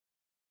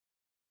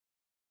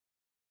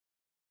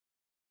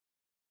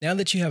Now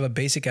that you have a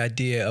basic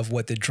idea of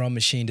what the Drum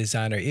Machine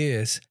Designer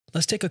is,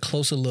 let's take a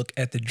closer look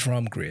at the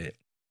drum grid.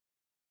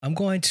 I'm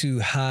going to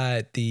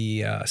hide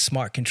the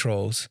smart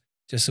controls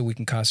just so we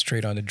can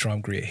concentrate on the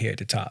drum grid here at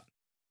the top.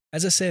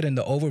 As I said in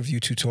the overview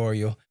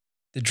tutorial,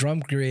 the drum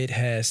grid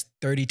has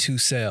 32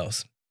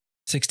 cells,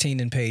 16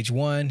 in page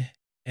 1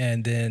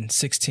 and then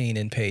 16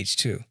 in page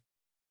 2.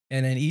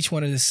 And in each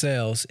one of the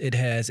cells, it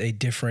has a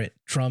different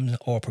drum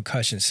or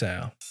percussion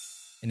sound.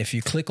 And if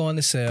you click on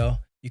the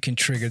cell, you can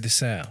trigger the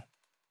sound.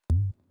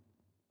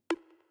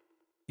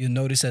 You'll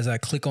notice as I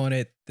click on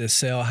it, the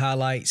cell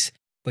highlights,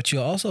 but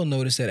you'll also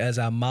notice that as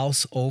I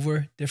mouse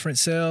over different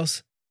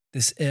cells,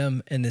 this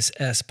M and this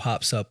S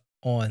pops up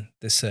on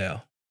the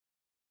cell.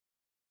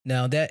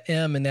 Now that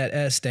M and that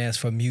S stands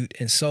for mute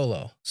and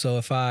solo. So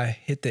if I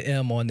hit the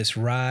M on this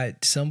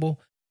ride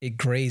symbol, it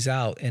grays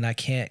out and I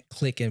can't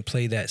click and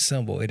play that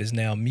symbol. It is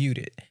now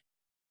muted.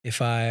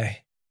 If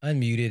I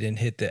unmute it and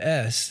hit the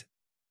S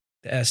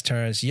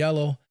turns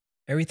yellow.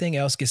 Everything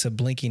else gets a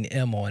blinking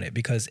M on it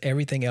because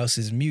everything else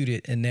is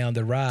muted and now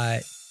the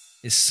ride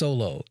is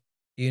soloed.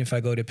 Even if I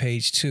go to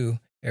page 2,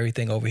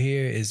 everything over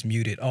here is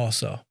muted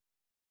also.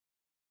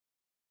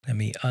 Let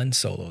me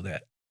unsolo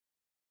that.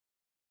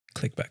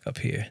 Click back up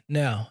here.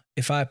 Now,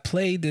 if I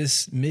play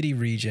this MIDI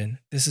region,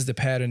 this is the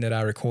pattern that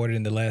I recorded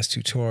in the last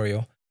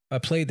tutorial. If I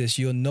play this,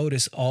 you'll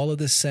notice all of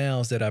the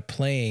sounds that are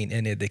playing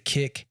in it, the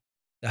kick,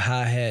 the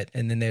hi-hat,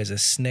 and then there's a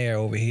snare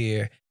over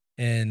here.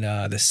 And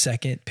the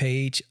second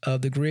page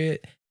of the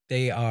grid,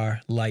 they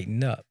are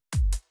lighting up.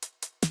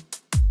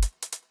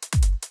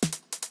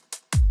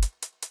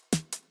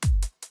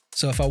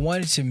 So if I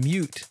wanted to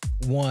mute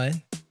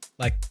one,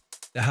 like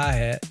the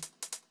hi-hat,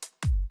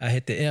 I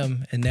hit the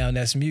M and now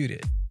that's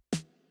muted.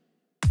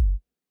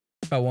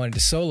 If I wanted to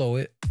solo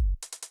it,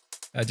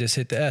 I just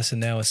hit the S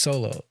and now it's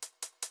soloed.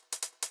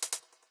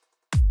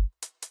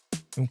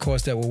 And of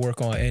course that will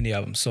work on any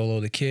of them, solo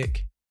the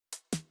kick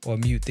or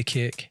mute the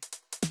kick.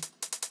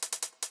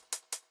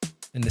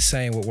 And the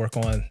same would work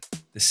on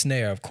the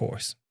snare, of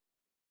course.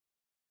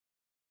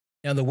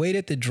 Now, the way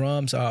that the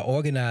drums are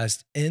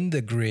organized in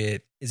the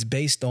grid is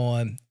based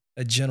on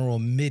a general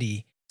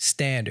MIDI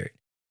standard.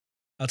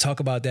 I'll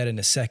talk about that in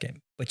a second.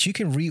 But you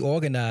can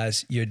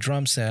reorganize your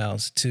drum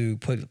sounds to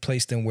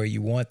place them where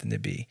you want them to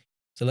be.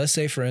 So let's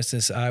say, for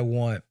instance, I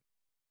want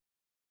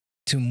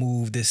to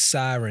move this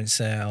siren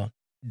sound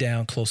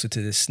down closer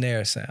to the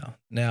snare sound.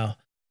 Now,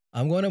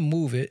 I'm going to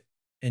move it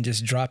and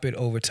just drop it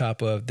over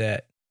top of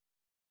that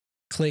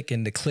click,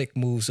 and the click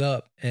moves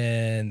up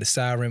and the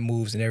siren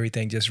moves and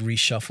everything just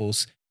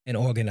reshuffles and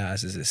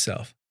organizes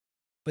itself.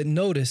 But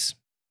notice,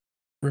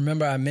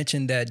 remember I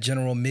mentioned that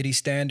general MIDI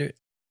standard,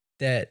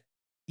 that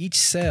each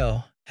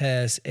cell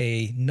has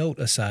a note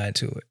assigned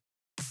to it.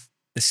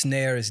 The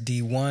snare is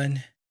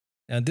D1.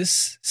 Now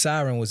this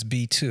siren was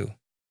B2.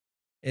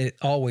 It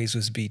always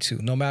was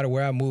B2. No matter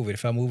where I move it,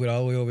 if I move it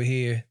all the way over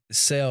here, the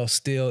cell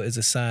still is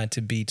assigned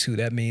to B2.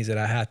 That means that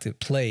I have to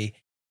play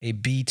a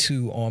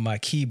B2 on my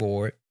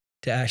keyboard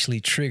to actually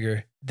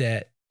trigger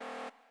that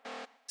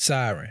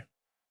siren.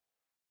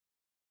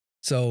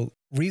 So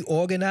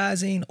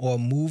reorganizing or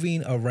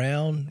moving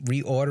around,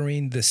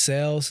 reordering the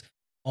cells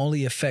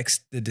only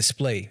affects the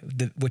display,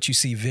 what you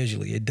see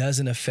visually. It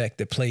doesn't affect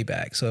the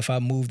playback. So if I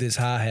move this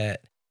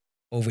hi-hat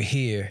over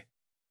here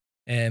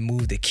and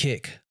move the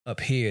kick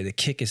up here, the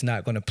kick is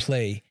not going to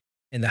play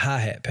in the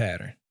hi-hat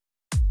pattern.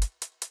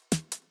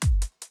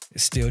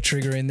 It's still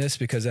triggering this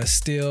because that's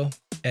still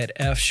at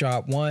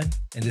F#1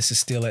 and this is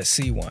still at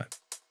C1.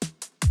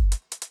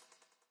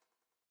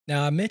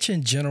 Now I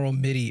mentioned general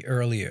MIDI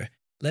earlier.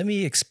 Let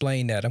me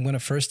explain that. I'm going to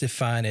first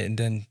define it and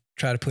then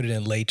try to put it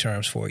in lay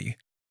terms for you.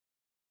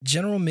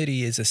 General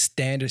MIDI is a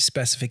standard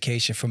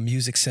specification for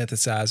music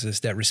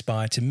synthesizers that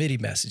respond to MIDI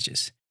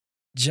messages.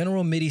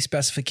 General MIDI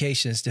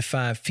specifications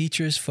define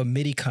features for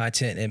MIDI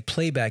content and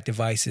playback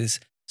devices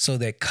so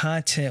that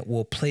content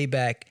will play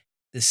back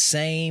the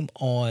same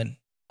on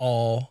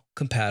all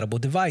compatible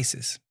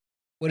devices.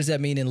 What does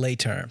that mean in lay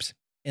terms?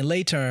 In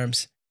lay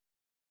terms,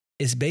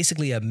 it's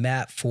basically a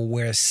map for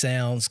where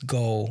sounds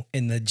go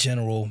in the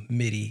general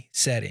MIDI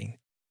setting.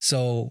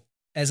 So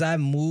as I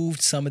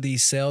moved some of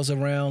these cells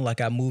around,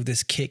 like I moved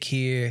this kick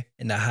here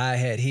and the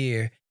hi-hat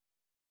here,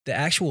 the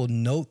actual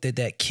note that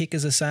that kick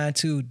is assigned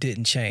to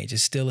didn't change.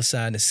 It's still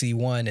assigned to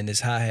C1 and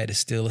this hi-hat is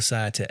still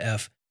assigned to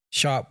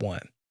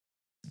F#1.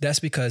 That's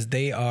because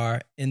they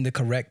are in the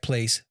correct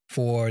place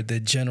for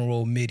the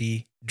general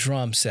MIDI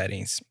drum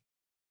settings.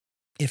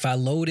 If I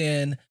load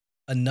in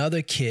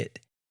another kit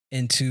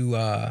into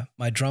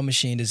my Drum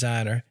Machine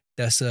Designer,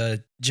 that's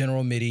a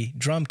general MIDI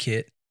drum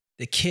kit,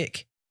 the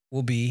kick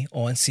will be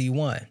on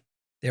C1.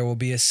 There will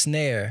be a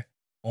snare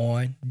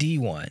on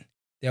D1.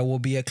 There will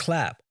be a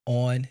clap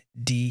on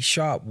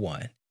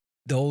D#1.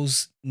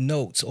 Those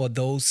notes or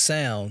those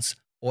sounds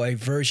or a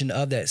version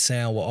of that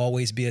sound will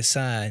always be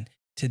assigned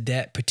to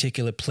that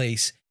particular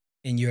place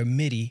in your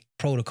MIDI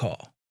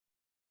protocol.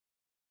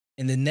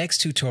 In the next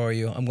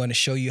tutorial, I'm going to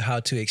show you how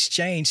to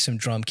exchange some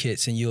drum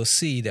kits, and you'll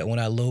see that when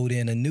I load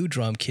in a new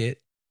drum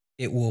kit,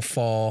 it will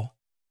fall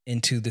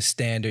into the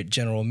standard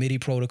general MIDI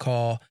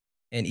protocol.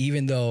 And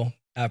even though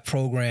I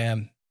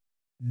program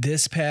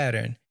this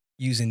pattern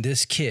using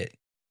this kit,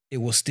 it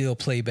will still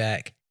play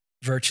back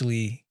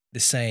virtually the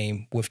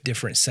same with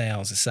different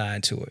sounds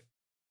assigned to it.